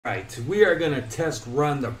Right, we are going to test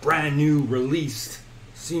run the brand new released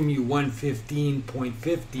Cemu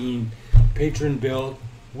 115.15 patron build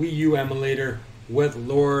Wii U emulator with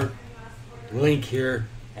Lord Link here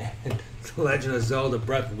and The Legend of Zelda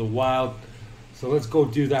Breath of the Wild. So let's go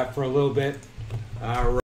do that for a little bit.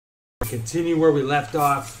 Continue where we left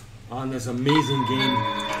off on this amazing game.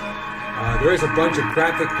 There is a bunch of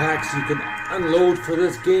graphic packs you can unload for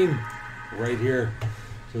this game right here.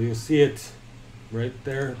 So you'll see it right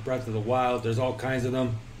there, Breath of the Wild. There's all kinds of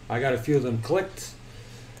them. I got a few of them clicked,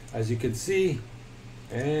 as you can see,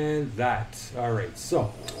 and that. All right,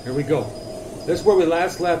 so here we go. This is where we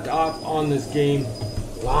last left off on this game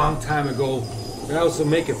a long time ago. We also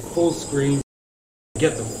make it full screen,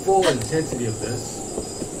 get the full intensity of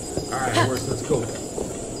this. All right, horse, let's go.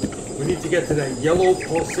 We need to get to that yellow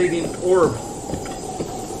pulsating orb.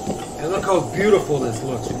 And look how beautiful this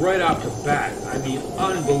looks right off the bat. I mean,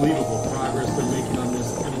 unbelievable progress they're making on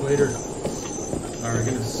this emulator. All right, we're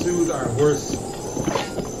going to soothe our horse.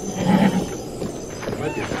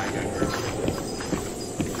 Might be a bad guy here.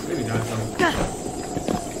 Maybe not, though.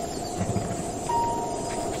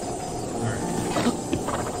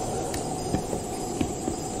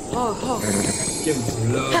 All right. Give him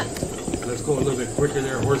some love. Let's go a little bit quicker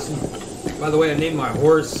there, horsey. By the way, I named my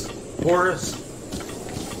horse Horace.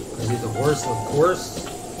 He's a horse, of course.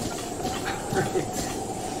 Right.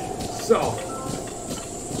 So,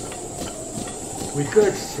 we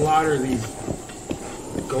could slaughter these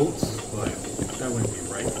goats, but that wouldn't be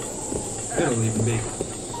right. It'll leave them be.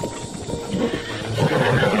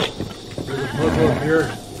 There's a puzzle up here.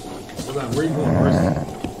 Hold on, where are you going, horse?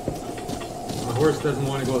 The horse doesn't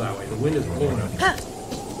want to go that way. The wind is blowing up.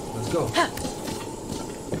 Let's go.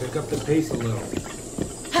 Pick up the pace a little.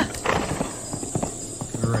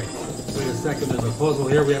 Alright. Wait a second, there's a puzzle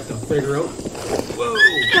here we have to figure out. Whoa!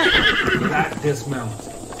 That dismount.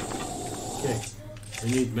 Okay.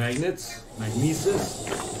 We need magnets. Magnesis.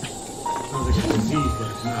 Sounds like a disease,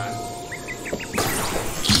 but it's not.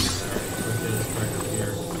 Alright, put this right up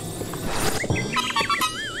here.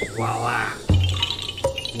 Voila!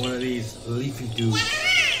 One of these leafy dudes.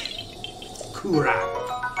 Kura!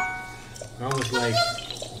 They're almost like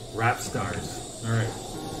rap stars. Alright.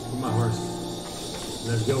 Come on, horse.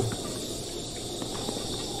 Let's go.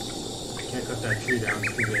 Can't cut that tree down,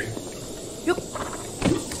 it's too big.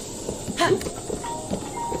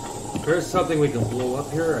 There's something we can blow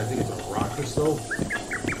up here. I think it's a rock or so.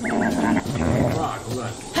 Rock, hold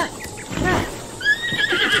on.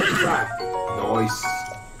 Frog. Nice.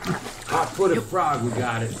 Hot-footed frog, we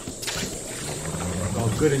got it. All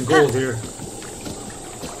good and gold here.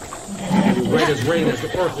 Red as rain, as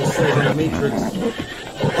the Oracle says in the Matrix.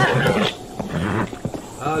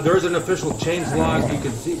 There's an official change log. You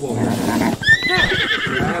can see. Well, here.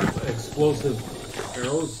 We have explosive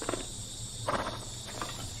arrows.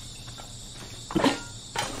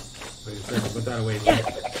 Wait a second. Put that away.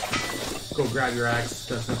 Go grab your axe.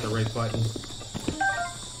 That's not the right button.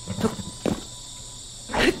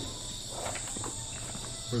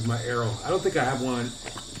 Where's my arrow? I don't think I have one.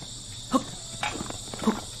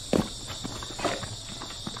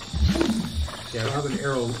 Yeah, I don't have an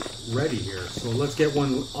arrow ready here, so let's get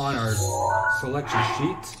one on our selection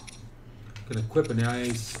sheet. Gonna equip a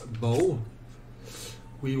nice bow.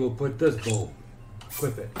 We will put this bow,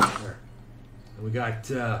 equip it there. And we got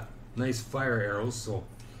nice fire arrows, so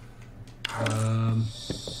our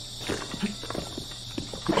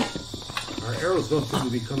arrows don't seem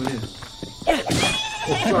to be coming in.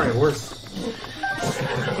 Oh, sorry, horse.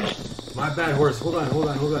 My bad, horse. Hold on.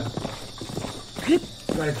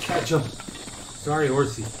 Gotta catch him. Sorry,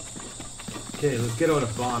 horsey. Okay, let's get out a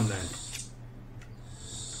bomb then.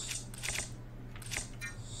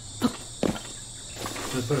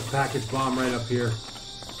 Let's put a package bomb right up here.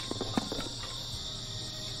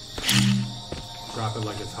 Drop it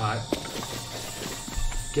like it's hot.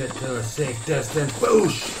 Get to a safe distance.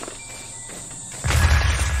 Boosh!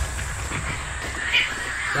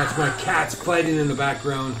 That's my cats fighting in the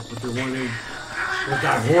background, if you're wondering what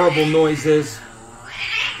that horrible noise is.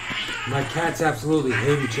 My cats absolutely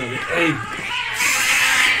hate each other. Hey!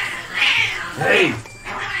 Hey!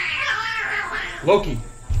 Loki!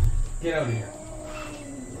 Get out of here.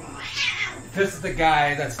 This is the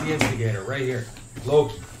guy that's the instigator, right here.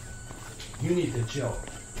 Loki. You need to chill.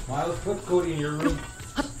 Miles, put Cody in your room.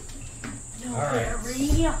 Alright.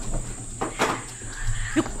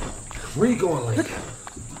 Where are you going, Link?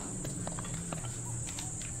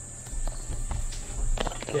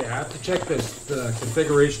 Okay, I have to check this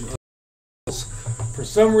configuration. For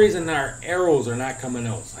some reason, our arrows are not coming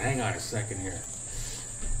out. So hang on a second here.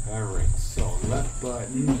 Alright, so left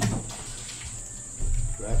button,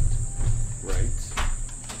 left, right.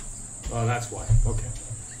 Oh, that's why. Okay.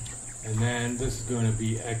 And then this is going to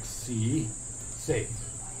be XC, save.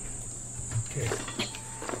 Okay.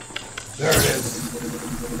 There it is.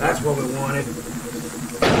 That's what we wanted.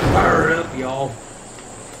 Fire it up, y'all.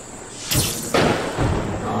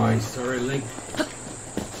 Nice. Sorry, Link.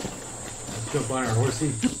 Let's jump on our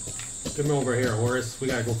horsey. Come over here, Horace. We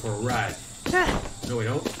gotta go for a ride. No, we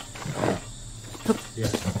don't. Yeah.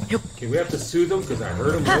 Okay, we have to soothe him because I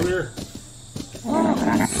hurt him earlier. We're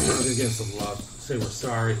gonna give him some love. Say we're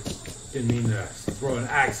sorry. Didn't mean to throw an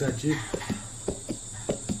axe at you.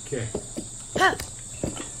 Okay.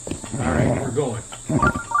 Alright, we're going.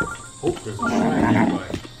 Oh, there's a shrine nearby.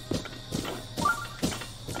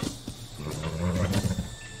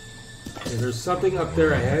 Okay, there's something up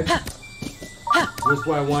there ahead. That's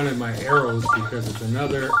why I wanted my arrows, because it's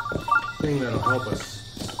another thing that'll help us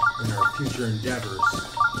in our future endeavors.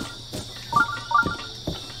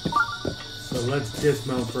 So let's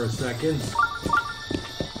dismount for a second.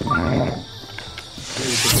 Maybe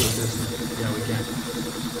we can do this. Yeah, we can.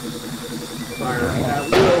 Fire at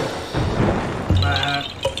will.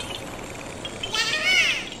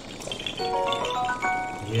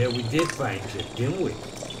 Yeah, we did find you, didn't we?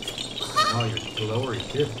 Oh, your glory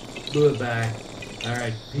too. Goodbye.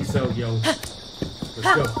 Alright, peace out, yo. Let's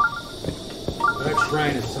go. That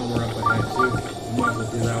shrine is somewhere up ahead too. We might as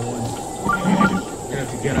well do that one. We're gonna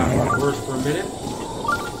have to get off our horse for a minute.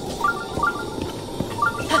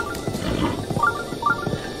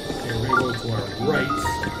 Okay, we're gonna go to our right.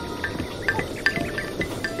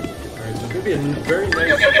 Alright, so it's gonna be a very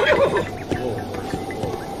nice. Whoa, horse.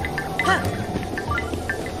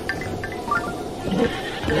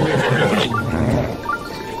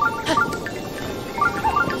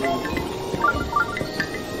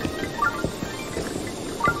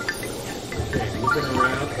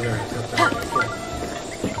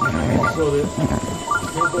 So the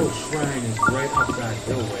Cemu Shrine is right up that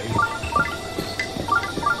hillway.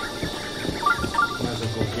 Might as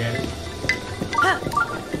well go get it.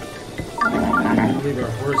 We'll leave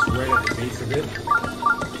our horse right at the base of it.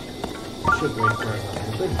 Should wait for us to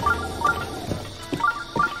open.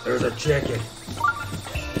 There's a chicken.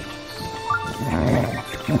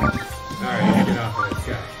 Alright, get off of this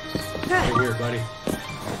guy. Right here, buddy.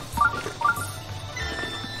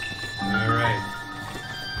 Alright.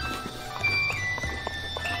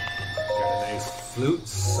 Flute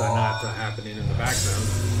sonata happening in the background.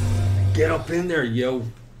 Get up in there, yo.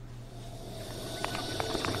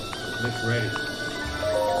 Nick's ready.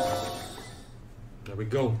 There we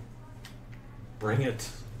go. Bring it.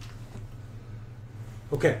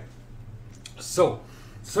 Okay. So,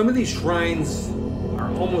 some of these shrines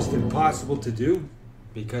are almost impossible to do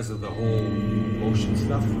because of the whole motion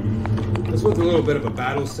stuff. This one's a little bit of a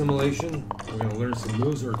battle simulation. We're going to learn some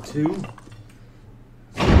moves or two.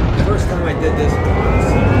 First time I did this,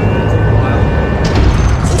 honestly, it took a while.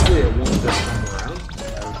 Hopefully it won't this time around.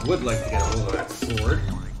 I would like to get a hold of that sword.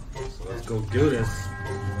 So let's go do this.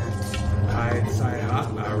 Hide, side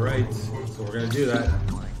hop. Alright. So we're going to do that.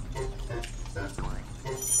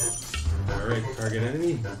 Alright, target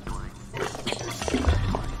enemy. Now we're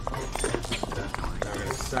going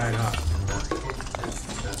to side hop.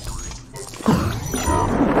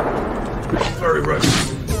 Very rush.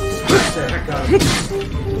 What the heck out of it?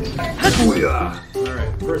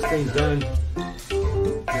 Alright, first thing done.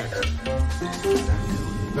 Next.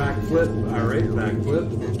 Backflip. Alright, backflip.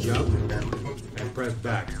 Jump. And press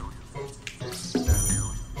back.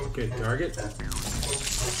 Okay, target.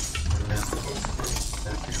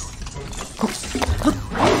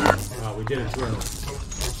 Oh, we did it too early.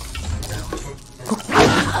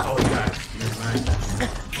 Oh, we got it. Never mind.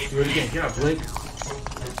 Do it again. Get up, Blink.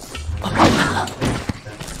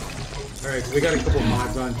 Alright, so we got a couple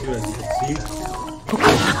mods on too, as you can see.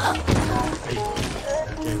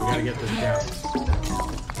 Okay, we gotta get this down.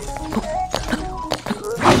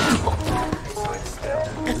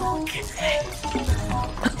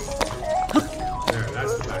 There,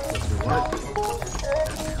 that's the backflip we want.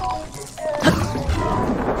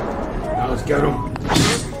 Now let's get him.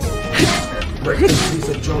 Break this piece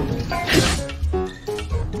of junk.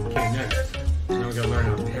 Okay, next. Now we gotta learn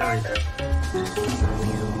how to parry.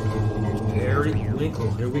 Parry,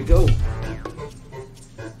 Linkle, here we go.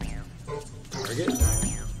 Target.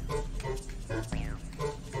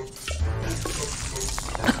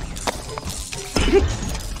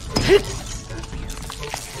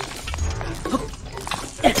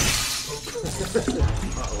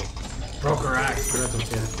 Uh-oh. Broke her axe, but that's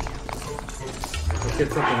okay. Let's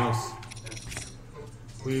get something else.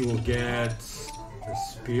 We will get the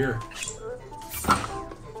spear.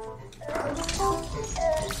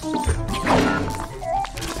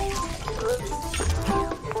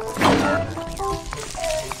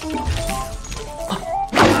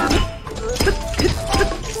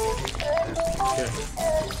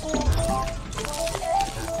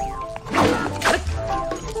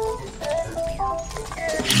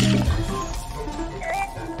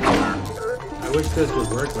 wish this would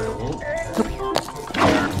work, but it won't. It won't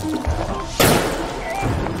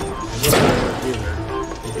work either.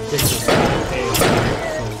 They can take this tail, so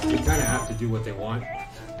you kind of have to do what they want.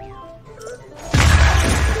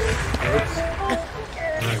 Oops.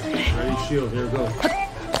 Alright, ready, shield, here we go.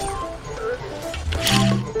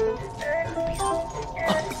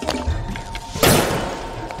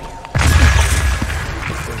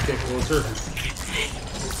 Let's get closer.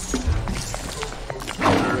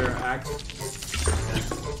 Another axe.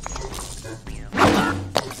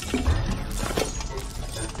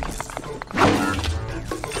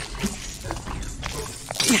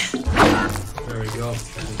 There we go. We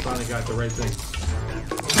finally got the right thing.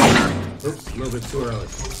 Oops, a little bit too early.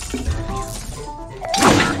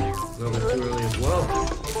 A little bit too early as well.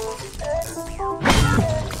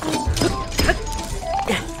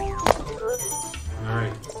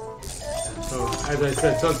 Alright. So, as I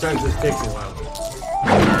said, sometimes this takes a while.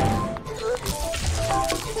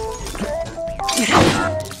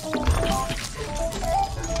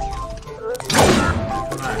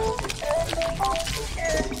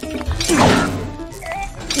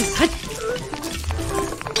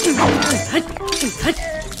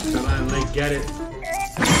 Come on, Link, get it.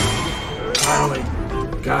 Finally,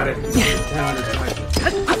 got it. 10 times.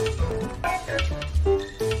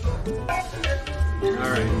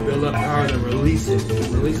 Alright, build up power, then release it.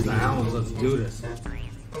 Release the hounds, let's do this.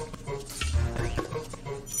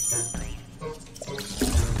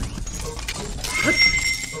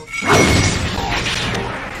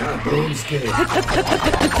 Boom skate.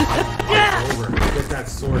 Over. Get that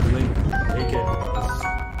sword, Link. Take it.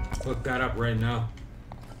 Let's hook that up right now.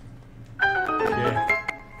 Okay.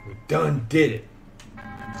 We done did it.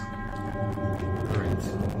 Alright.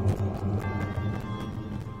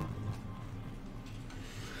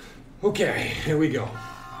 Okay, here we go.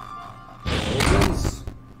 Opens.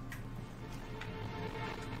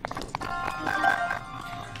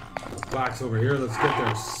 Box over here. Let's get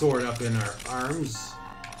our sword up in our arms.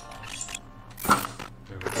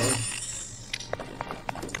 There we go.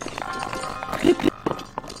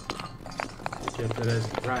 Get to this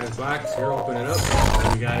prize box here, open it up.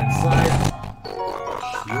 What we got inside?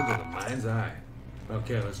 Shield of the Mind's Eye.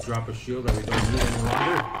 Okay, let's drop a shield that we don't need any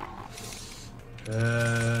longer.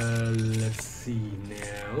 Let's see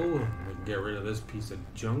now. We can get rid of this piece of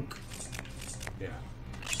junk. Yeah.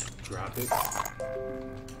 Drop it.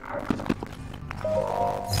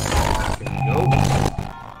 There we go.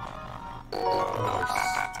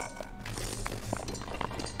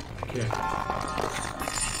 Okay.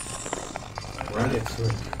 Run it,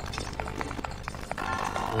 Swing.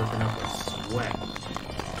 Working up a sweat.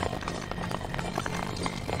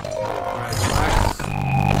 Prize box.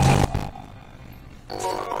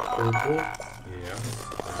 Purple. Yeah.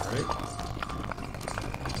 Alright.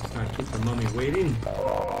 Let's not keep the mummy waiting.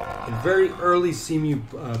 In very early Cemu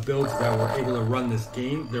builds that were able to run this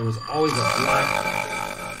game, there was always a black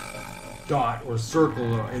dot or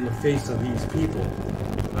circle in the face of these people.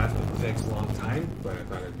 That's been fixed a long time, but I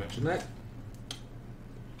thought I'd mention that.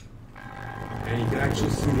 And you can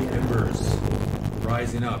actually see the embers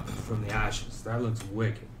rising up from the ashes. That looks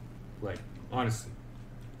wicked. Like, honestly,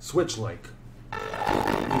 Switch-like.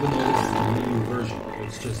 Even though this is the new version,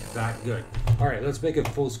 it's just that good. Alright, let's make it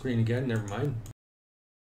full screen again, never mind.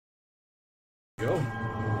 Go.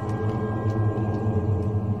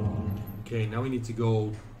 Okay, now we need to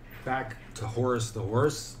go back to Horace the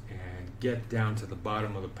horse and get down to the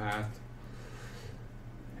bottom of the path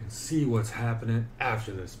and see what's happening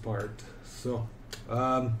after this part. So,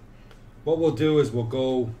 what we'll do is we'll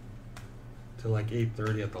go to like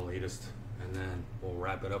 8:30 at the latest, and then we'll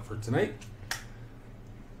wrap it up for tonight.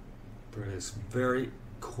 For this very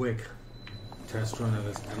quick test run of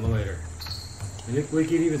this emulator. And if we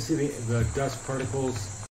can even see the dust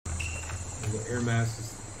particles and the air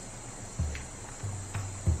masses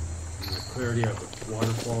and the clarity of the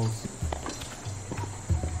waterfalls.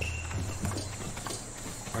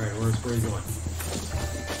 Alright, where are you going?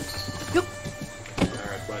 Yep.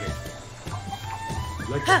 Alright, buddy. I'd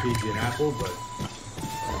like to feed you an apple, but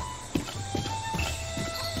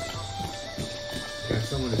got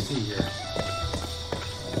someone to see here.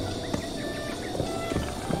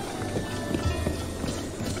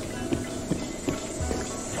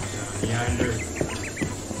 Yonder.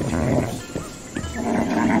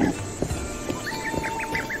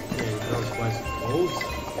 Okay, those spicy clothes.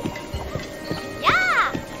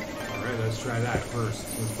 Yeah. Alright, let's try that first.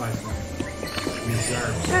 Let's buy some these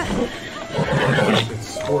garbs. Good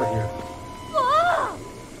sport here.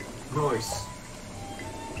 Nice.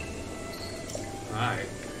 Alright,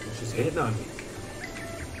 it's just hitting on me.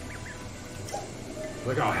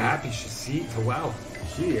 Look how happy she seems. Wow,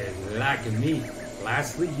 she is lacking me.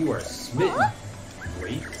 Lastly, you are smitten.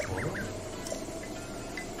 Wait, hold on.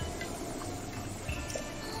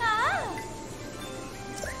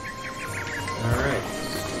 Alright.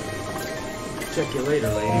 Check you later,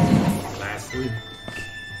 lady. Lastly.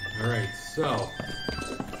 Alright, so.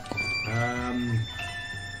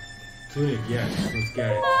 Tunic, yes, let's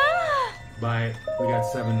get it. Buy it. We got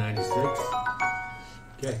 $7.96.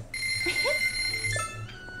 Okay.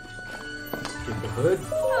 Get the hood.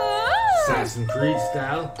 Assassin's Creed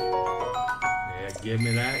style. Yeah, give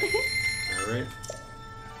me that. Alright.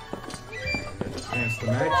 And then the pants to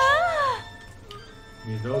match.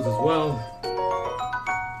 Need those as well.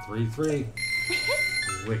 3-3.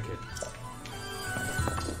 Wicked.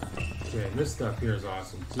 Okay, and this stuff here is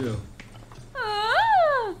awesome too.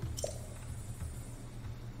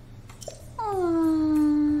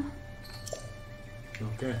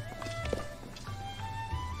 Okay.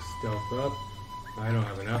 Stealth up. I don't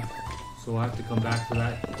have enough, so I'll have to come back for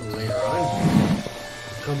that later on.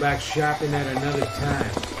 Come back shopping at another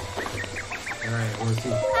time. Alright, I want to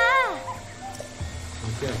see.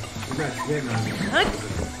 Okay, you're not spitting on me.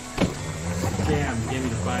 Scam, getting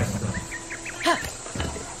to buy stuff.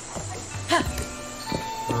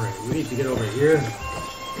 Alright, we need to get over here.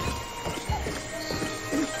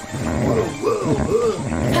 Whoa, whoa, whoa.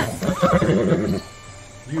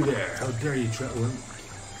 You there, how dare you try one?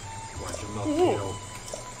 Watch your mouth, kiddo.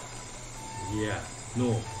 Yeah,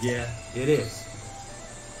 no, yeah, it is.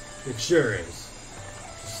 It sure is.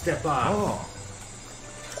 Step off. Oh.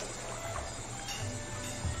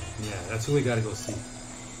 Yeah, that's who we gotta go see.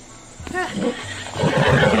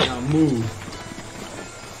 Now move.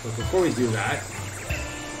 But before we do that,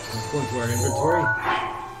 let's go into our inventory.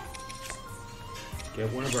 Get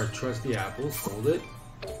one of our trusty apples, hold it.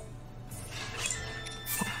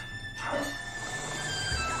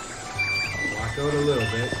 Walk out a little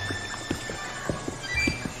bit.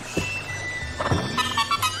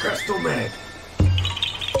 Presto Mag!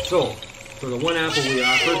 So, for the one apple we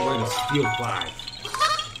offered, we're going to steal 5.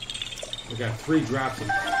 We got 3 drops of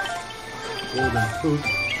golden poop.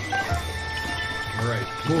 Alright,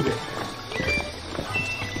 move it.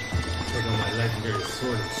 Take on my legendary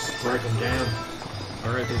sword and strike them down.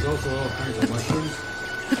 Alright, there's also all kinds of mushrooms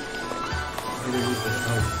underneath the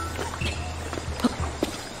house.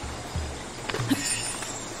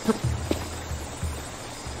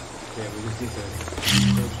 Okay, we just need to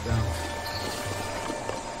approach down.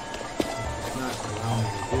 It's not allowing me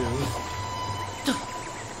to do.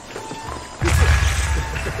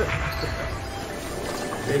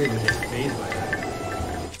 They didn't get phased by that.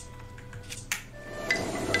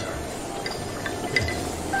 Okay.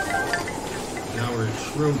 Now we're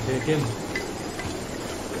shroom picking.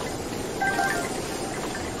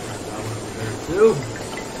 Got that one over there too.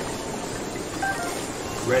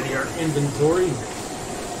 Ready our inventory.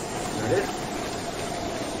 Is that it?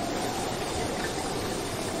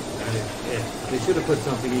 That is it. They should have put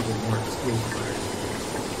something even more exclusive on it.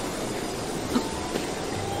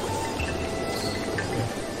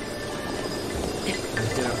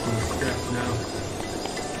 Let's get up on the steps now.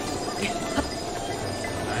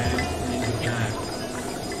 I am in the time.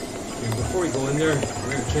 And before we go in there,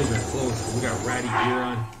 we're going to change our clothes. We got ratty gear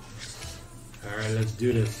on. Alright, let's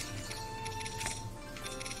do this.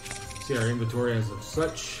 See our inventory as of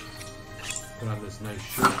such. Put on this nice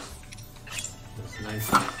shirt. This nice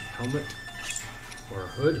helmet. Or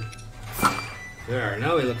hood. There,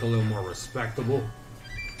 now we look a little more respectable.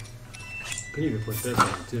 Could even put this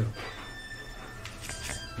on too.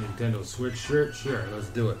 Nintendo Switch shirt? Sure, let's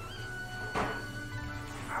do it. Alright.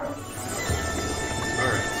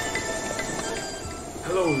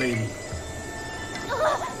 Hello, lady.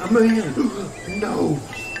 A man! No!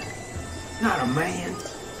 Not a man!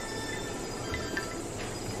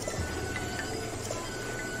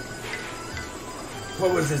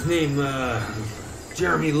 What was his name?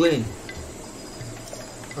 Jeremy Lin.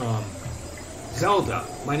 Zelda.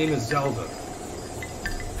 My name is Zelda.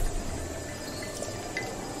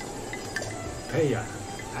 Peya.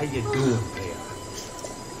 How you doing, Peya?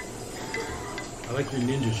 I like your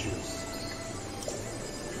ninja shoes.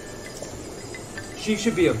 She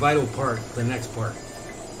should be a vital part, the next part.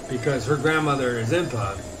 Because her grandmother is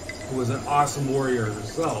Impa, who was an awesome warrior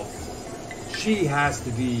herself. She has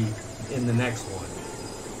to be in the next one.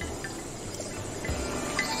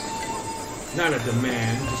 Not a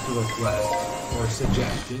demand, just a request or a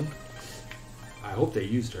suggestion. I hope they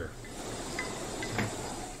used her.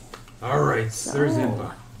 Alright, so, there's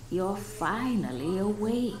Impa. You're finally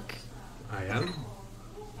awake. I am?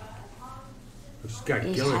 She's got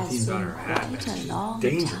guillotines on her hat. It has been quite a long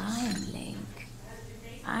dangerous. time, Link.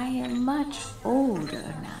 I am much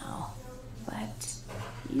older now, but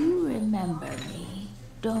you remember me,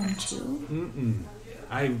 don't you?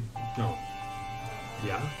 No.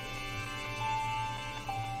 Yeah?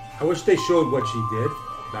 I wish they showed what she did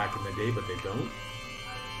back in the day, but they don't.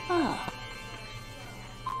 Oh.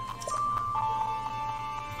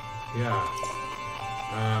 Yeah.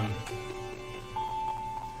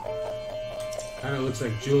 Kind of looks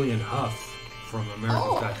like Julian Huff from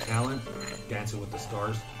America's Got Talent, Dancing with the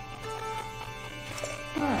Stars.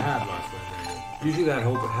 I have lost my memory. Usually that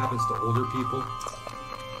happens to older people.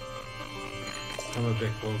 Come a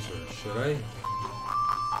bit closer. Should I?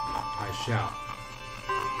 I shall.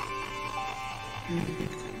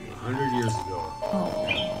 100 years ago.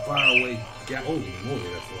 Far away. Holy moly,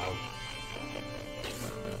 that's loud.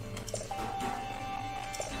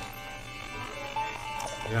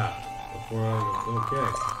 Yeah. Before I was okay.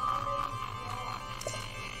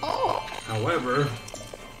 However.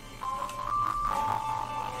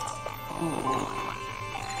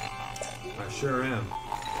 I sure am.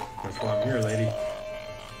 That's why I'm here, lady.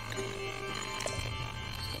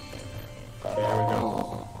 There we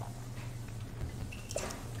go.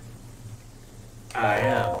 I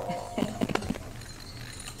am.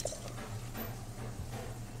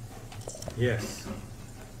 Yes.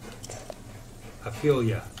 I feel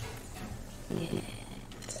ya. Yeah.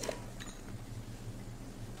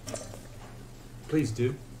 Please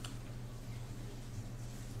do.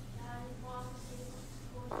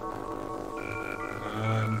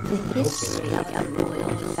 The history of the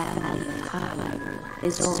royal family of Hyrule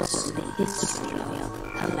is also the history of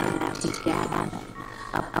Calamity Ganon,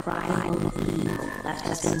 a primal evil that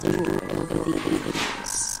has endured over the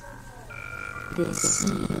ages. This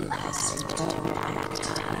evil has returned back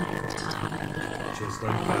time and time again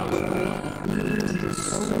by absorbing the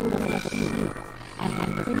soul of a hero and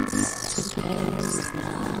a princess who carries the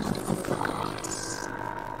blood of the gods.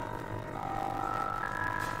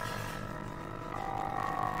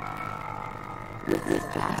 With the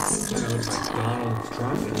passage of time, Donald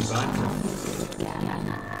Trump and Ganon Ganon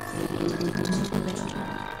faded into legend.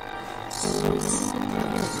 So is the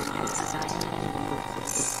world has silent with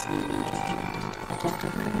this legend that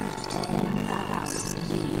occurred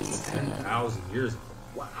 10,000 years ago. 10,000 years ago.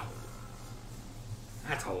 Wow.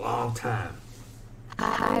 That's a long time.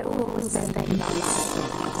 Hyrule was then blossomed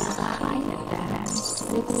as a highly advanced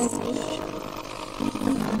civilization.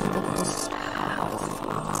 Even the most powerful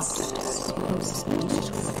monsters posed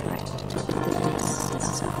little threat to the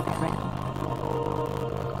citizens of the realm.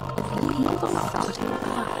 The people thought it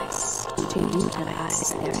wise to utilize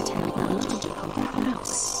their technological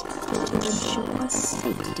prowess to ensure the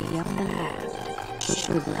safety of the land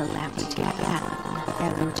should Calamity Ganon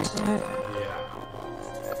ever return.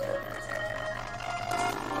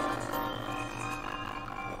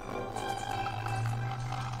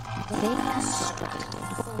 They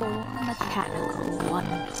constructed 4 mechanical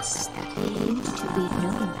wonders that came to be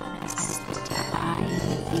known as the Divine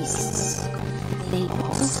Beasts. They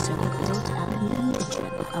also built a legion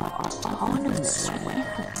of autonomous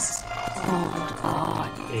weapons called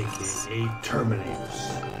God, aka Terminators.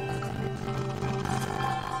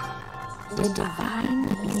 The Divine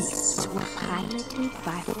Beasts were piloted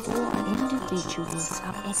by 4 individuals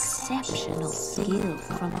of exceptional skill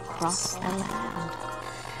from across the land.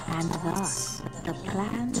 And thus, the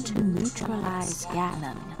plan to neutralize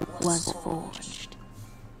Ganon was forged.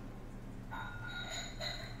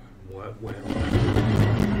 What went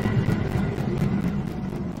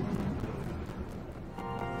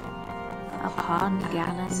Upon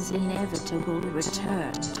Ganon's inevitable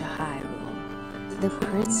return to Hyrule, the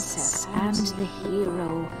princess and the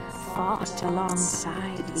hero fought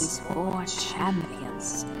alongside these 4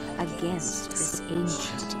 champions against this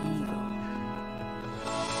ancient evil.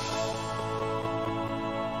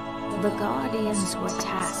 The Guardians were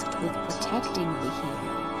tasked with protecting the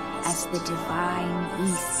hero as the Divine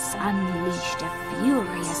Beasts unleashed a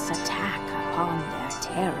furious attack upon their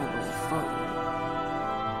terrible foe.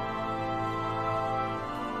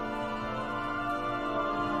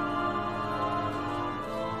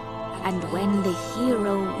 And when the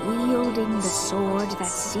hero wielding the sword that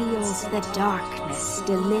seals the darkness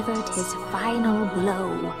delivered his final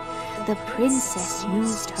blow, the princess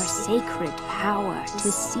used her sacred power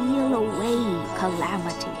to seal away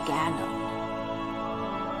Calamity Ganon.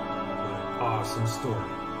 What an awesome story.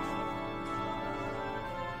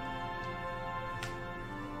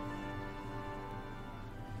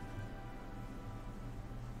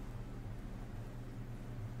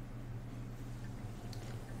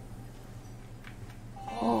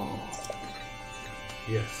 Oh.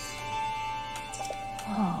 Yes.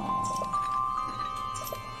 Oh.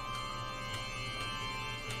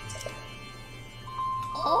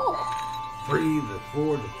 free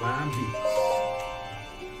for the fine beats.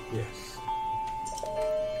 Yes.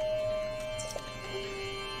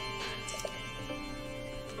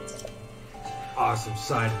 Awesome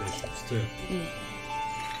side missions too.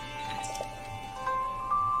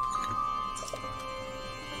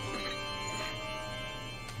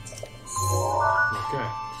 Okay,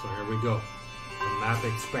 so here we go. The map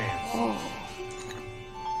expands.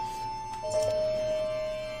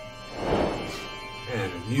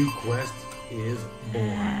 And a new quest is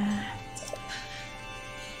born.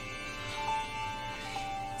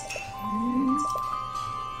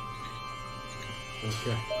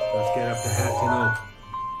 Okay, let's get up to Hateno.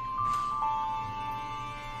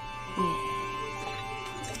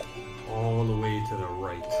 All the way to the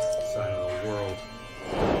right side of the world.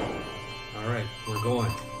 Alright, we're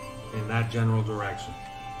going in that general direction.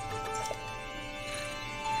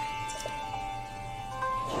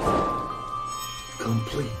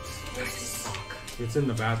 Complete. It's in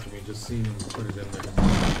the bathroom, you just seen him put it in there.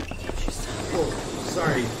 Oh,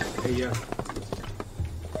 sorry. Hey, yeah.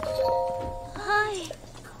 Hi.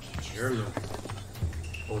 Heirloom.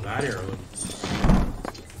 Oh, that heirloom.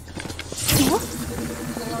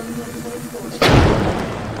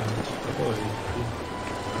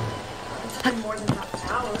 It's been more than half an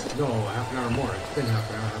hour. No, half an hour more. It's been half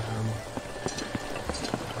an hour more.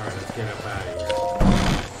 Alright, let's get up out of here.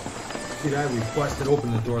 See that? We busted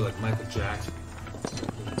open the door like Michael Jackson.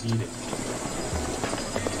 And beat it.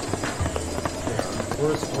 There,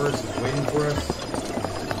 our horse is waiting for us.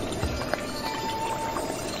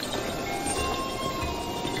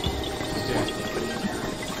 Okay.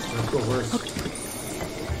 Let's go, horse.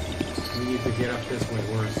 We need to get up this way,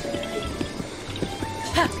 horse.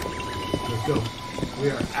 Let's go. We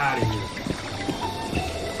are out of here.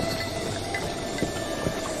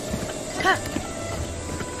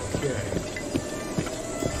 Okay.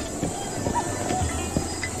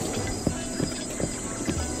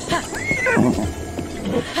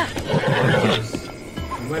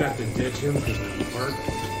 We might have to ditch him because we're in the park.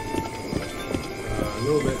 A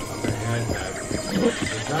little bit up ahead.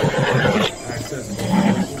 It's not accessible.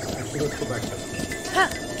 Actually, let's go back to this.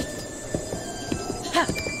 I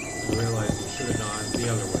realized we should have gone the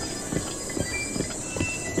other way.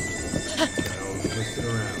 I'll twist it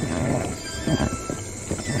around.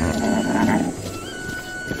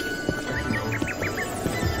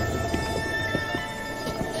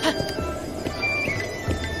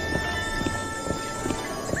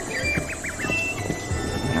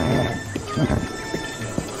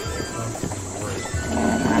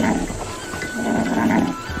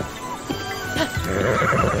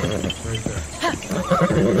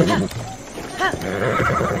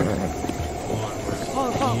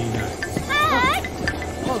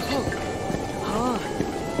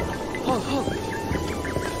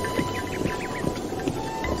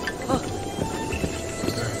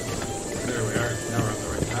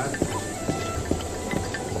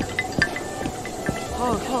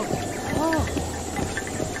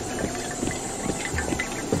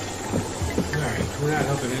 We're not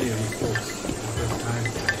helping any of these folks at this time.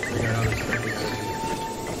 We got other stuff we gotta do.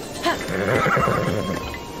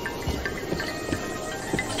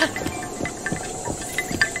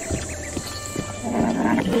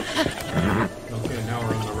 Okay, now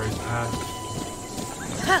we're on the right path.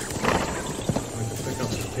 I can pick up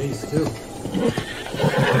some pace too.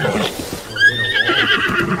 Or hit a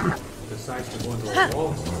wall. Decides to go into a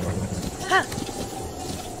wall.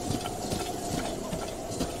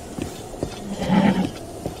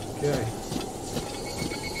 Okay.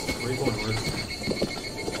 Where are you going, Liz?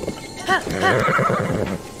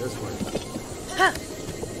 This way.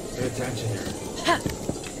 Pay attention here.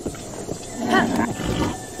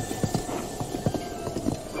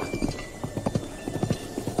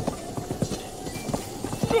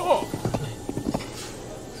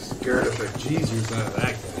 Scared the bejesus out of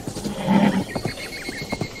that guy.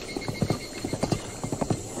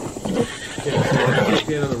 Okay, so at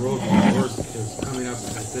the end of the road, the horse is coming up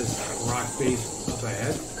at this rock face up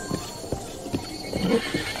ahead.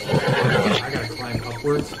 I gotta climb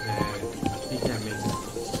upwards, and he can't make it.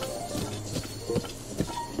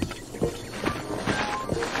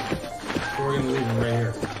 So we're gonna leave him right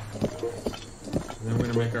here. And then we're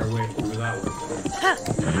gonna make our way over that way.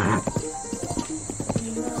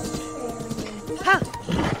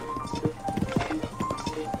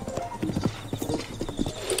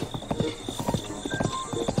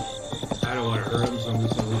 I don't want to hurt him, so I'm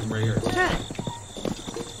just going to leave him right here.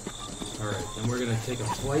 Alright, then we're going to take a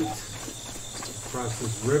flight across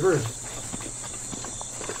this river.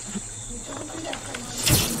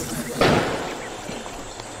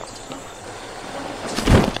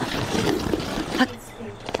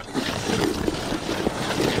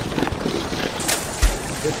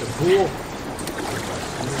 hit the pool.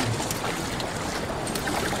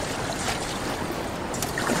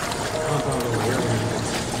 Compound over here, we're going to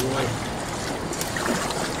destroy.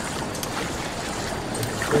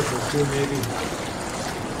 Circle too, maybe.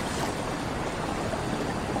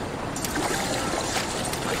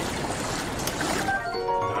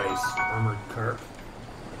 Nice. Armored carp.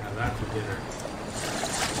 Have that for dinner.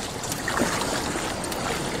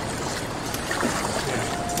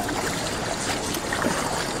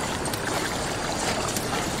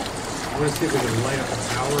 I want to see if we can light up a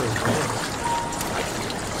tower as well.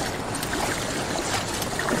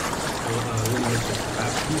 Eliminate the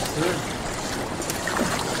crab piece there.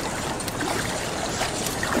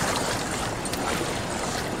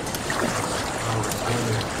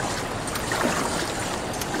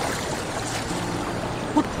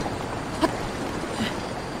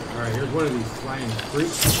 Alright, here's one of these flying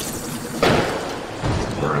freaks.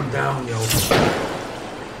 Burn them down, yo.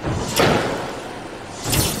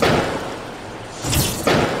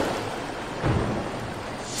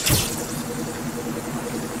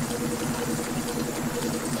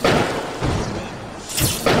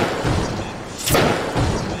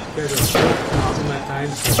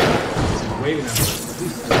 Waving at me.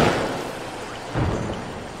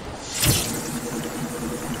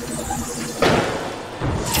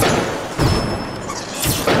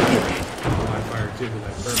 I fired too because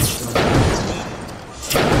I burned myself.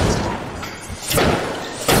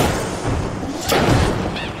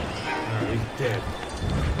 Alright, he's dead.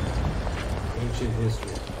 Ancient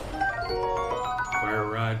history. Fire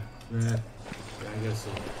rod. Yeah, I guess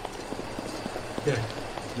so. Okay,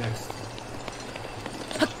 next.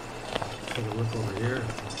 Take a look over here.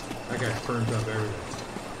 That guy burnt up everything.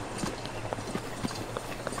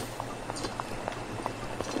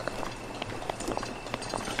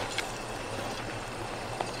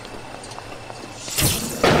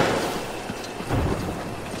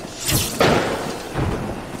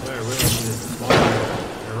 What I really need is bomb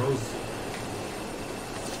arrows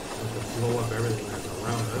to blow up everything that's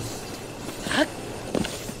around us.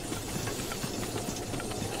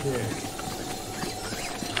 Okay.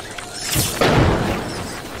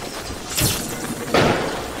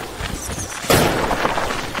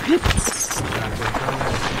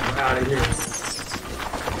 Out of here.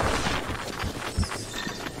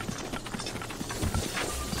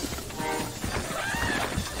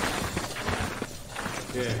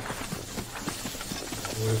 Okay.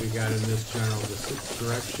 What have we got in this general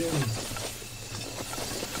direction?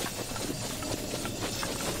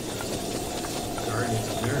 Guardians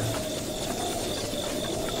in there.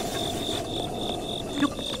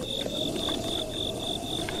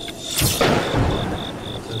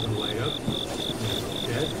 Doesn't light up.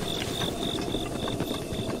 Dead.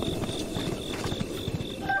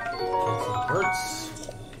 Get some parts.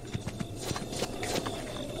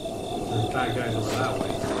 There's bad guys over that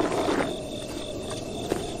way.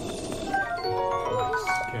 Nice.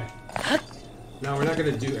 Okay. Now we're not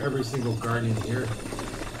going to do every single guardian here.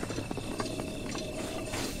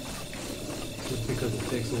 Just because it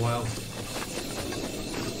takes a while.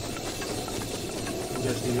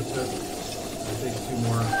 Just need to take 2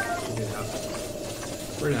 more to get up.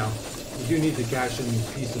 For now. We do need to cash in these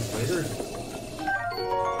pieces later.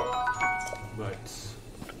 But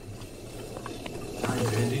time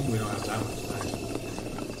ending, we don't have that much time.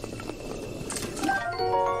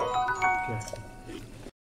 Okay.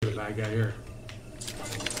 The bad guy here.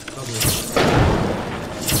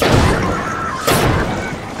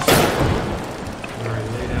 Alright,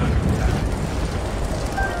 lay down and attack.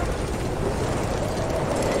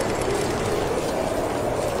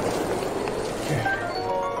 Okay.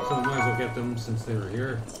 So we might as well get them since they were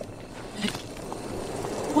here.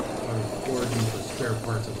 I'll forward them for spare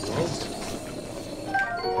parts as well.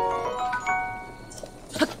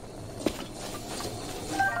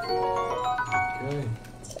 Okay.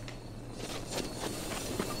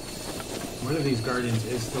 One of these guardians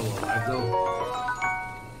is still alive though.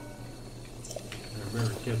 I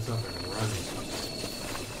remember it gets up and runs.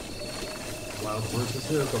 Wild horses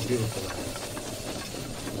here, look how beautiful that is.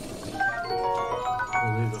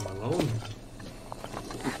 We'll leave them alone.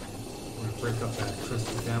 I'm gonna break up that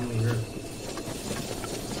trusty family here.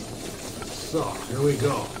 So, here we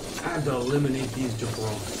go. Time to eliminate these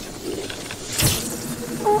jabronis.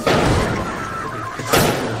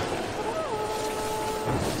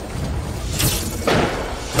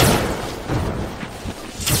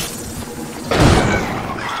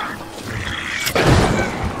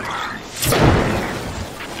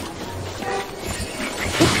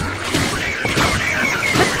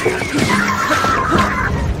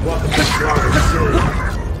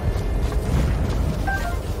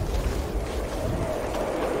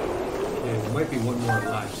 be one more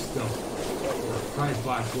alive still. The prize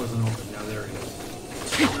box wasn't open. Now there it is.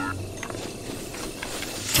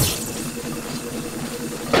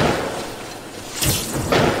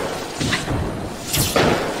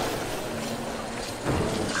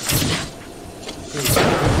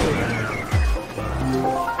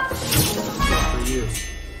 For you.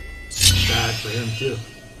 Bad for him too.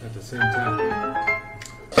 At the same time.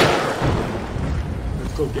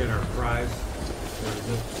 Let's go get our prize. There it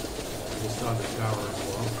is. We saw the tower as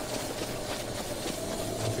well.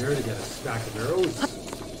 Up here to get a stack of arrows.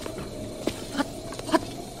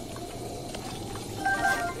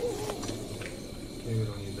 Okay, we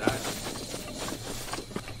don't need that.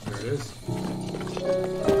 There it is.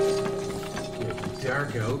 Get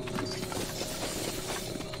dark out.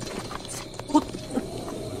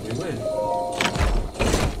 We win.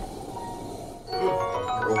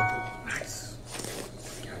 Nice.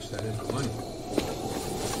 Cash that in for money.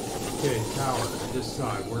 Okay, tower. I just saw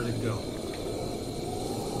it. Where'd it go?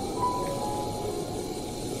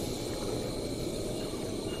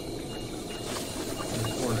 In the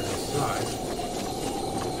corner to the side.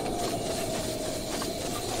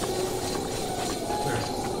 There.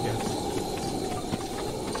 Yes.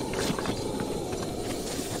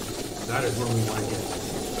 That is where we want to get.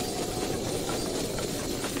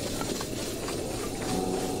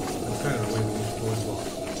 That's kind of the way we need to go as well.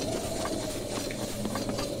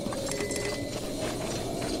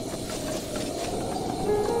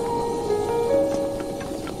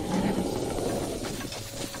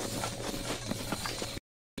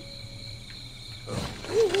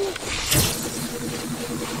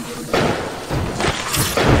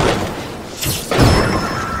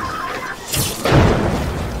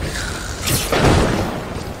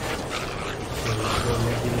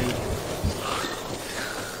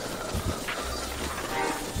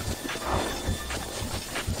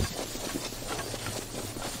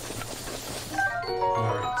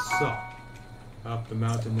 Up the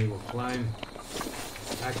mountain we will climb.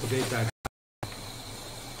 Activate that.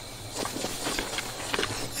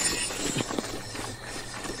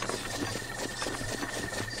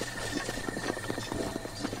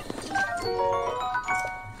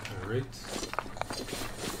 Alright.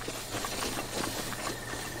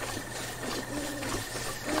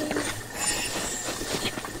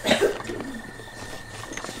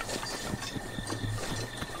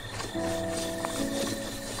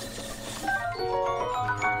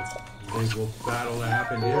 Big old battle that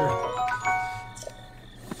happened here.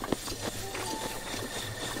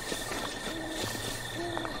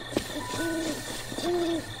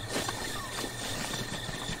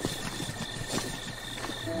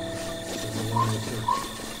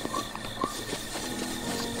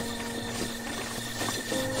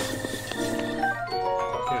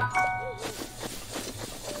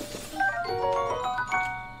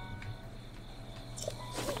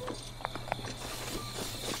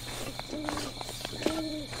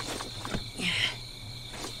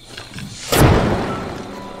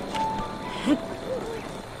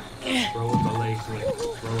 Throw it the legs,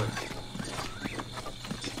 throw it.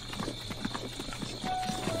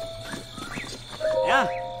 Yeah.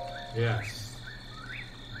 Yes.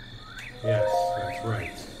 Yes, that's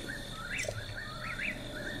right.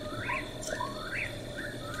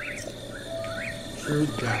 True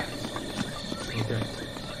that. Okay.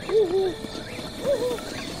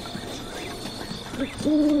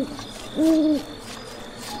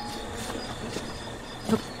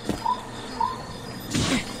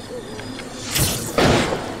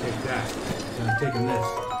 I'm taking this.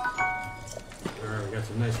 Alright, we got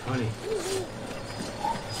some nice honey. There's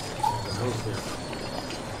a house here.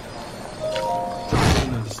 Drop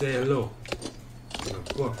in and say hello. There's a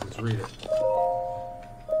book, let's read it.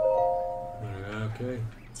 Okay.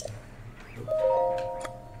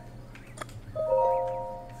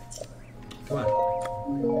 Come on.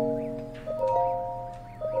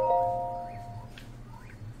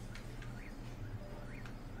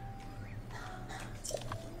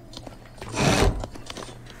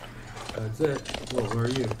 That's it. Well, where are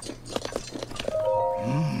you?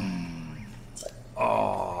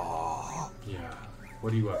 Oh. Yeah.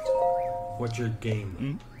 What are you up to? What's your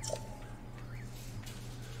game?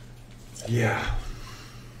 Yeah.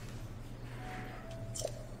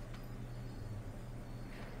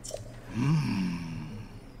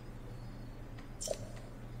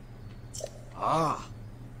 Ah.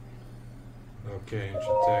 Okay,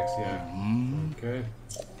 ancient text, yeah. Okay.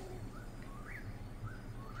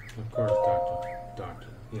 Of course, doctor.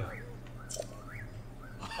 Yeah.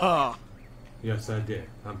 Ah. Yes, I did.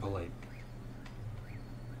 I'm polite.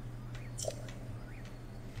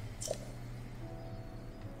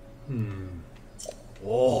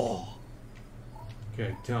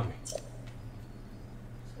 Tell me.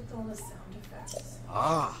 With all the sound effects.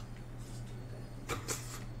 Ah.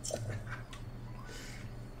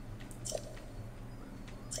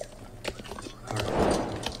 All right.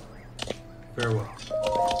 Farewell.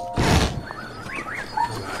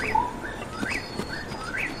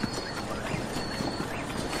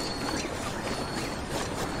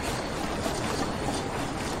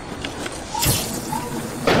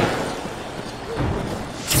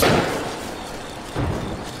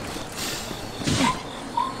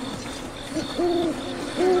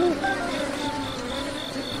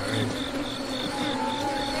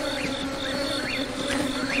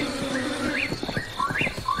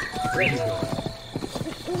 Where he's going.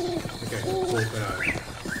 Okay, pull it out.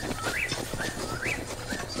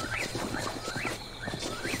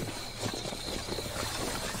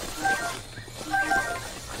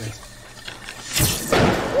 Okay.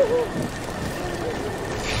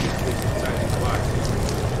 Exciting spot.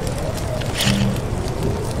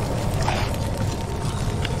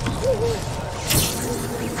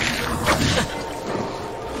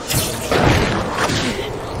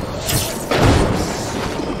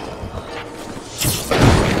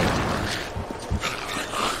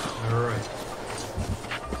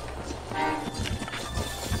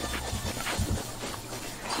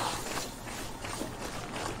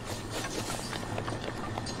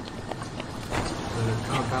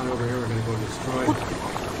 Compound over here, we're going to go destroy.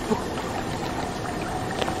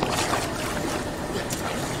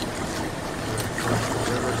 Cross the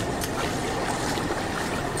river.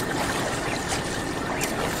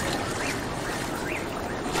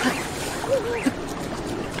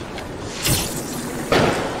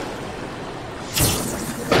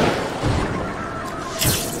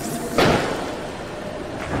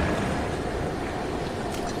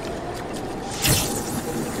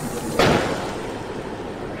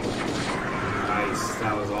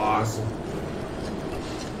 That was awesome.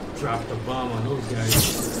 Dropped the bomb on those guys.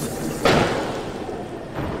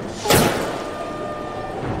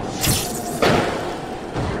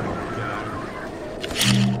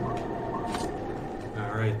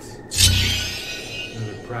 Alright.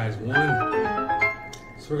 Another prize won.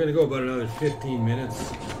 So we're going to go about another 15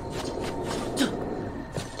 minutes.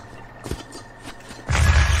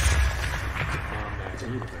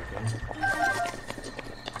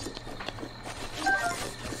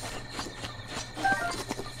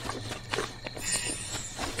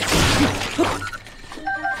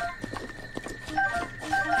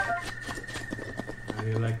 How do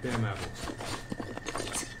you like them apples?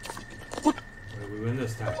 What do we win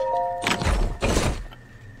this time?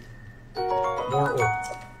 More ore.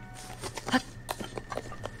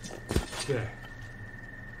 Okay.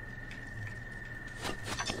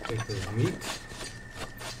 Take this meat.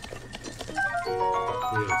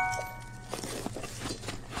 Good.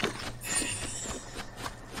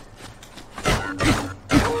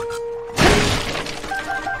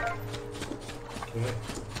 Okay.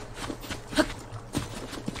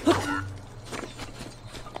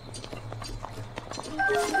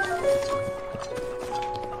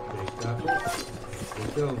 Baked apple. Here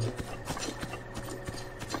we go.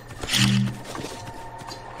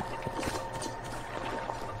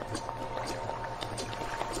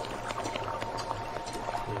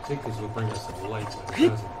 I think this will bring us some light, but it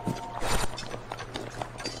doesn't.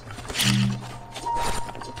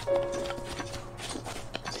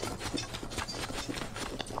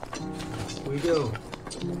 Here we go.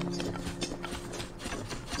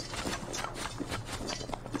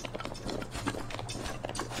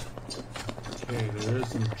 Okay, there's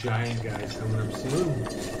some giant guys coming up soon. We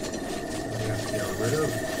have to get rid of.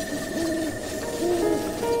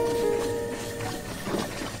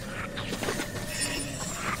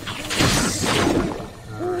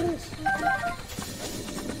 Alright.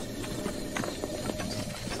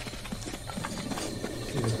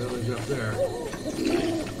 See the village up there.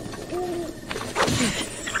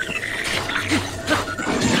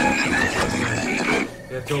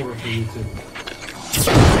 That's over for you two.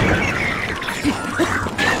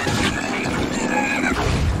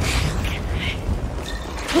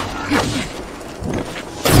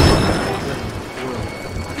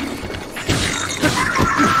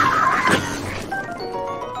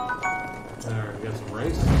 Alright, we got some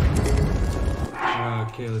rice.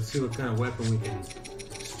 Okay, let's see what kind of weapon we can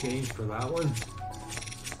exchange for that one.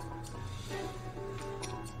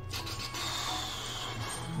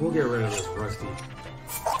 We'll get rid of this rusty.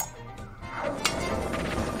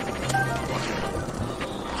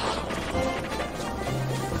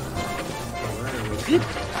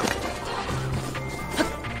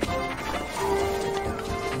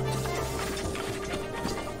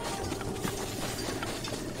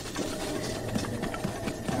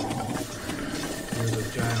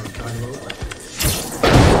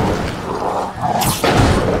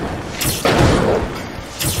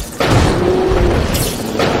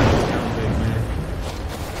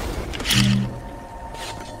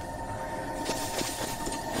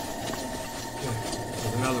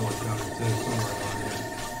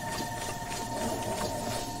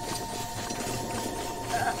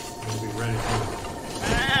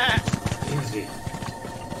 see.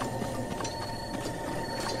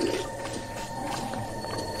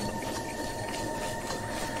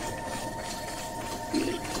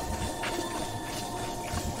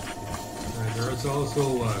 There's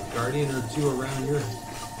also a guardian or two around here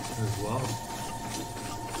as well.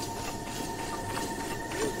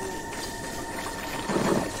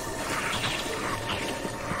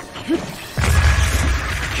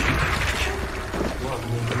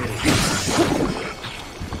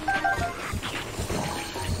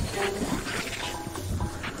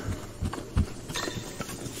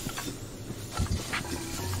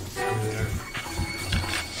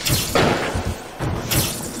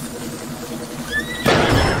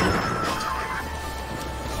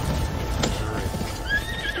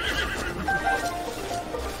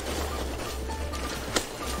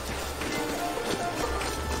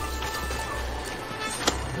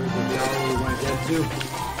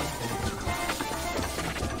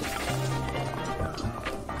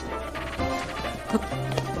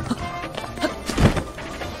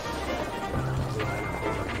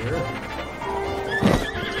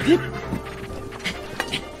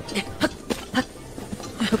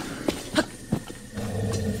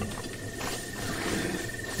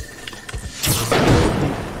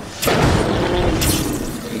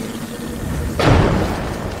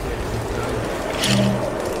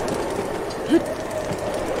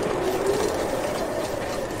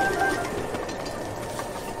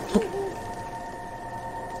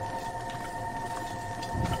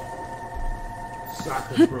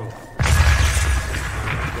 Soccer throw.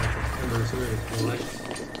 Embers here to collect.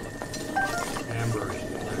 Ambers.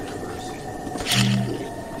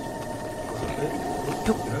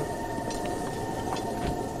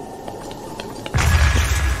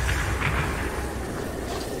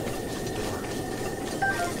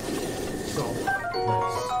 Salt.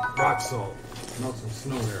 Nice. Rock salt. Melt some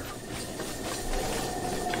snow there.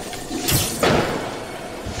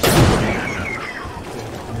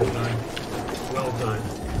 Well done.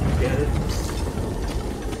 Get it?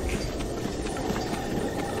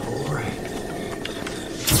 Alright.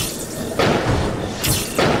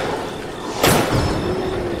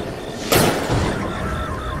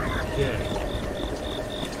 Okay.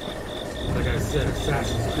 Like I said,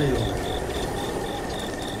 Assassin's Creed over here.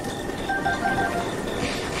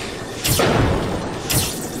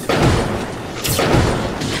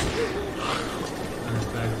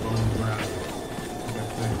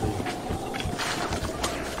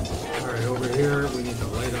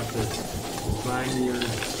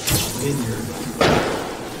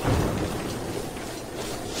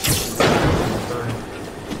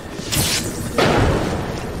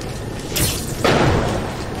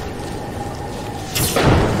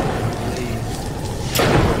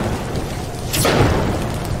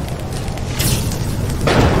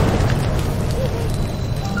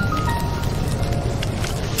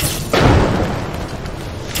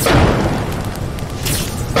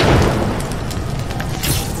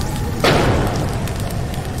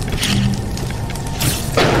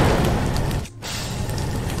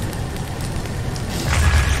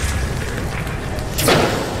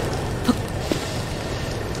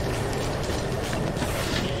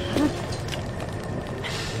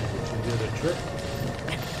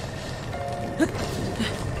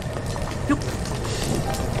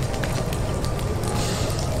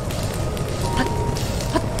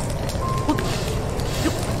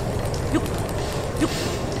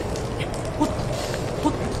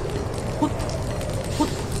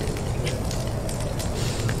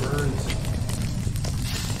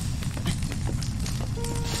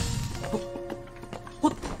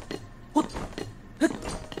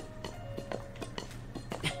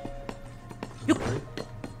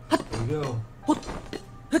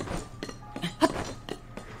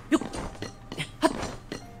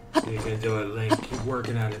 Do it, Link. Keep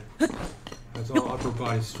working at it. That's all upper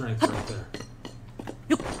body strength right there.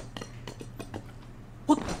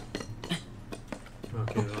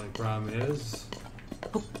 Okay, the only problem is...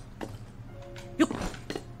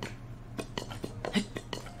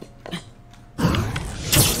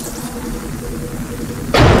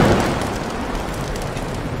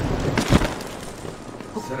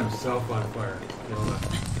 set himself on fire.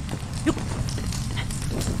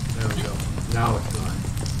 There we go. Now it's gone.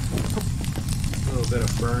 A little bit of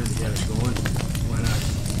burn to get it going. Why not?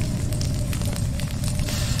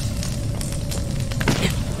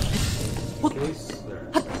 Case there.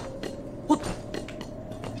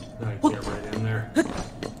 Now get right in there.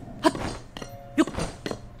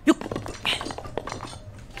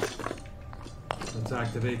 Let's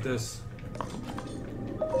activate this.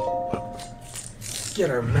 Get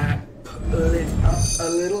our map lit up a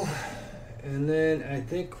little. And then I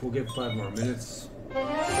think we'll get 5 more minutes.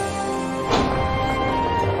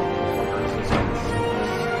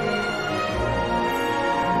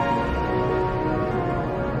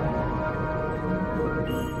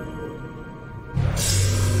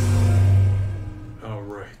 All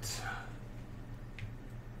right.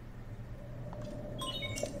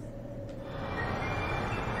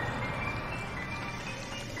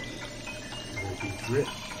 Maybe drip.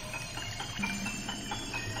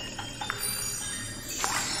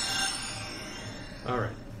 All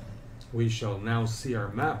right, we shall now see our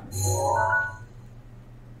map.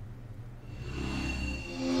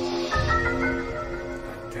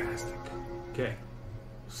 Fantastic. Okay,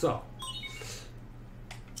 so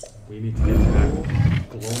we need to get to that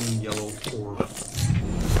glowing yellow orb,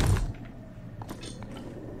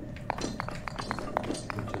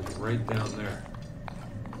 which is right down there.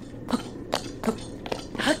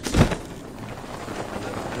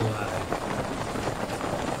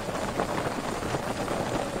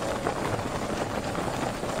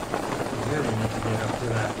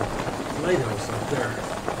 Lighthouse up there.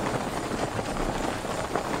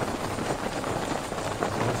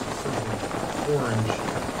 This is something orange.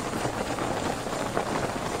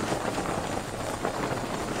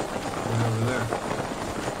 Right over there.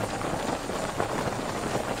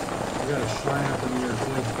 We got a shrine up in here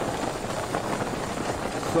too.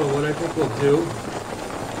 So what I think we'll do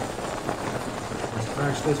is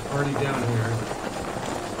crash this party down here.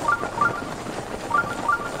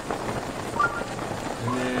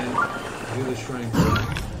 Do the shrine first.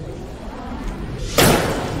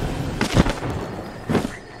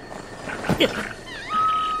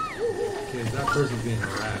 Okay, that person's being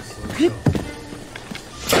harassed. Let's go.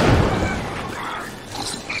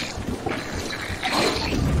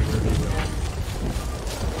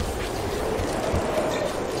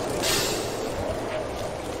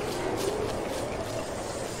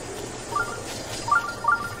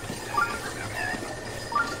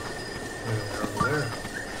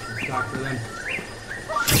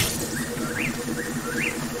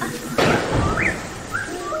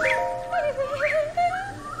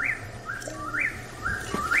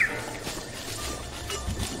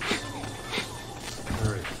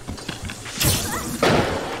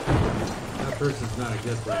 Person's not a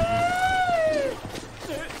good person.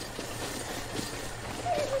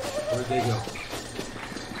 Where'd they go?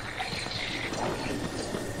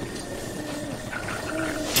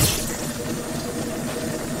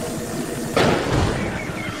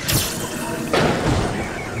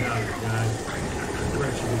 Now you're dying.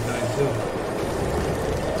 Fred should be dying too.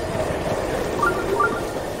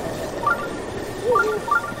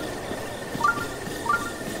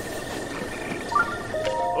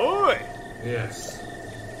 Yes.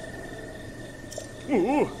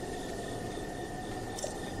 Ooh.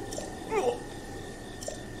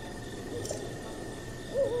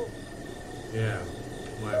 Yeah.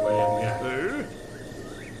 My way in, yeah.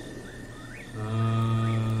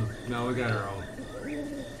 No, we got our own.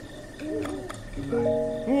 Goodbye.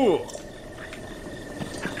 Ooh.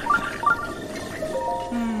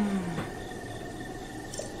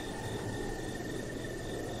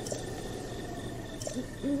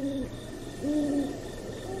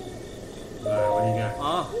 What do you got?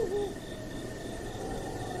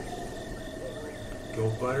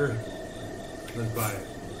 Goat butter? Let's buy it.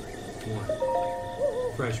 One.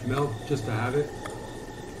 Fresh milk, just to have it.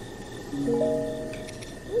 One.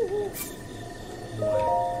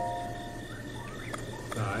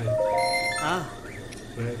 Five.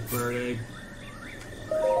 Okay, bird egg.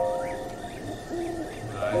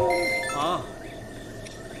 Five.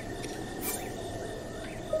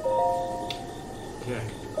 Okay,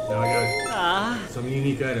 now I got some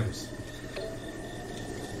unique items.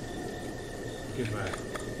 Goodbye.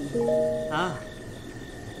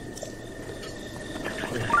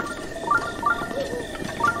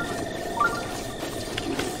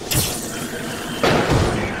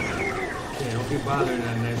 Okay, don't be bothering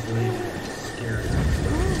that nice lady. Scary.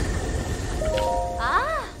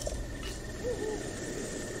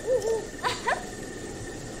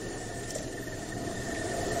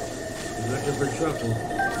 He's looking for trouble.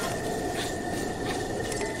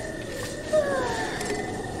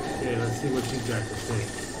 Okay, let's see what she's got to say.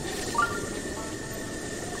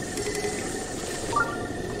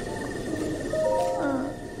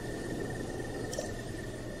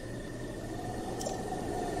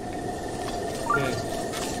 Okay,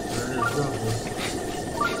 learn her troubles.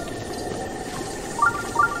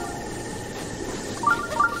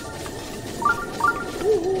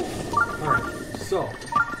 Alright, so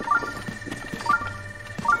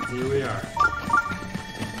here we are.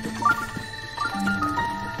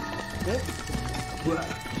 Okay.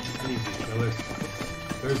 Easy, killers.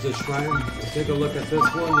 There's the shrine. We'll take a look at this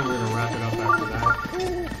one, and we're gonna wrap it up after that.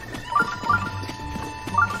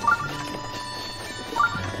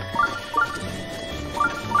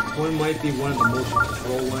 One might be one of the motion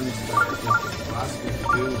control ones that I think is possible to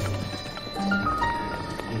do.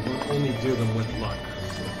 You can only do them with luck.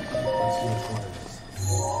 So let's see which one it is.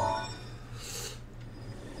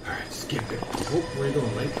 Alright, skip it. Oh, where are you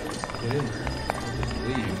going, Link? Get in there. I'll just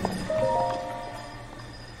leave.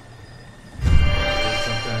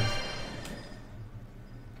 Sometimes.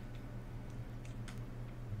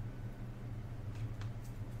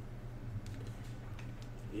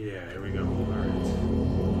 Yeah, here we go. Alright.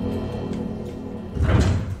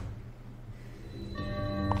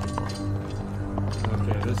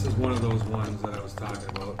 Okay, this is one of those ones that I was talking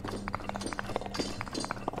about.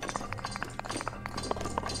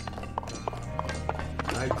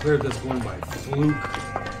 I cleared this one by fluke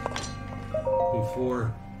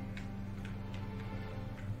before.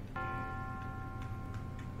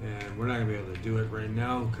 And we're not going to be able to do it right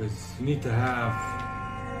now because you need to have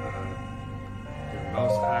your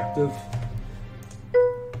mouse active.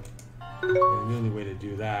 And the only way to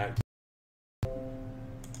do that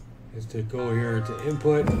is to go here to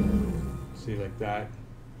input, see like that,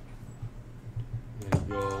 and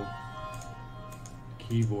go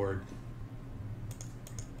keyboard.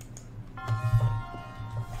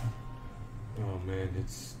 Oh man,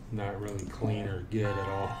 it's not really clean or good at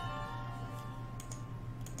all.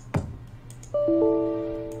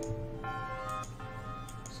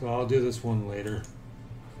 So I'll do this one later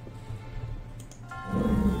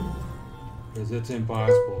because it's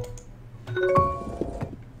impossible.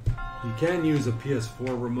 You can use a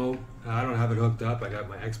PS4 remote. I don't have it hooked up. I got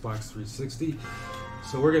my Xbox 360.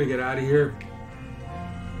 So we're going to get out of here.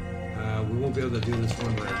 We won't be able to do this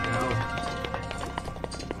one right now,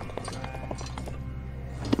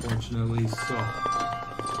 unfortunately. So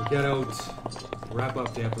we'll get out, wrap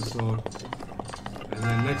up the episode, and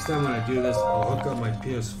then next time when I do this, I'll hook up my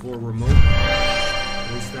PS4 remote.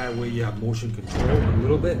 At least that way you have motion control a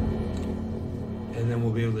little bit, and then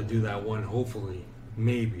we'll be able to do that one, hopefully,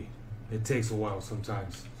 maybe. It takes a while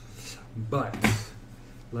sometimes, but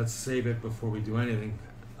let's save it before we do anything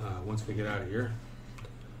once we get out of here.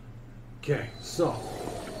 Okay, so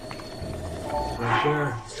right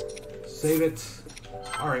there, save it.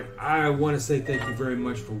 Alright, I want to say thank you very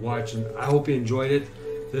much for watching. I hope you enjoyed it.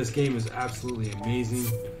 This game is absolutely amazing,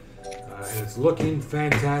 and it's looking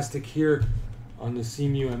fantastic here on the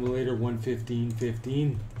Cemu Emulator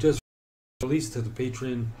 1.15.15. Just released to the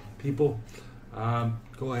Patreon people.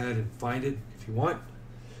 Go ahead and find it if you want,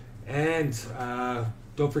 and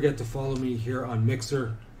don't forget to follow me here on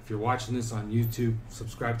Mixer. If you're watching this on YouTube,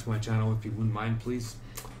 subscribe to my channel if you wouldn't mind, please.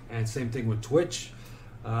 And same thing with Twitch.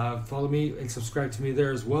 Follow me and subscribe to me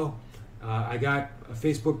there as well. I got a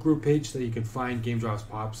Facebook group page that you can find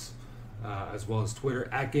gamedropswithpops, as well as Twitter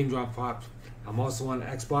at gamedropswithpops. I'm also on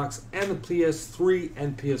Xbox and the PS3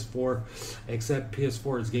 and PS4, except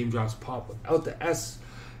PS4 is gamedropswithpops without the S.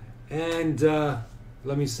 And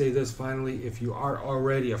let me say this finally: if you are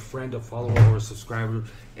already a friend, a follower, or a subscriber,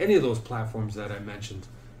 any of those platforms that I mentioned,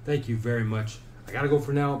 thank you very much. I gotta go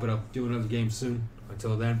for now, but I'll do another game soon.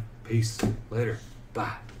 Until then, peace. Later.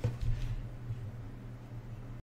 Bye.